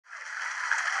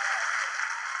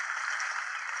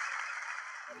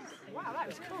Wow, that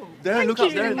was cool. Darren, look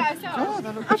up there.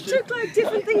 I've took like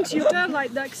different things you've done,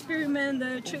 like the experiment,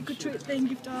 the trick or treat thing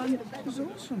you've done. That was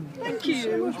awesome. Thank you.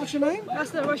 So much. What's your name?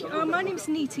 That's the Russian. My name's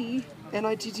Neeti.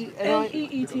 N-I-T-T.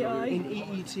 N-E-E-T-I.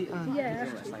 N-E-E-T-I. Yeah.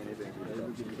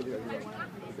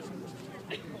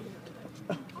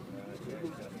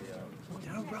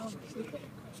 Derren Brown.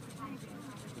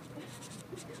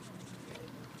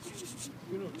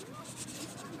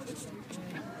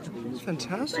 It's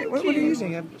fantastic. What are you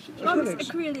using? Acrylics?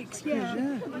 Acrylics,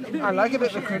 yeah. I like a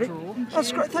bit of acrylic.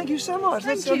 That's great. Thank you so much.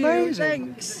 That's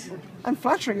amazing. Thanks. And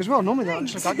flattering as well. Normally that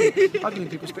looks like ugly in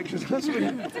people's pictures. That's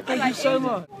brilliant. Thank you so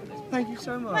much. Thank you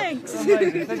so much. Thanks.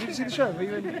 Amazing. Did you see the show? Were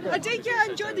you in? I did, yeah. I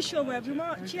enjoyed the show very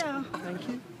much, yeah. Thank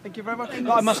you. Thank you very much.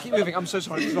 Oh, I must keep moving. I'm so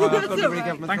sorry. I've got to be really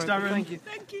careful. Thanks, Darren. Thank you.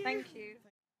 Thank you. Thank you.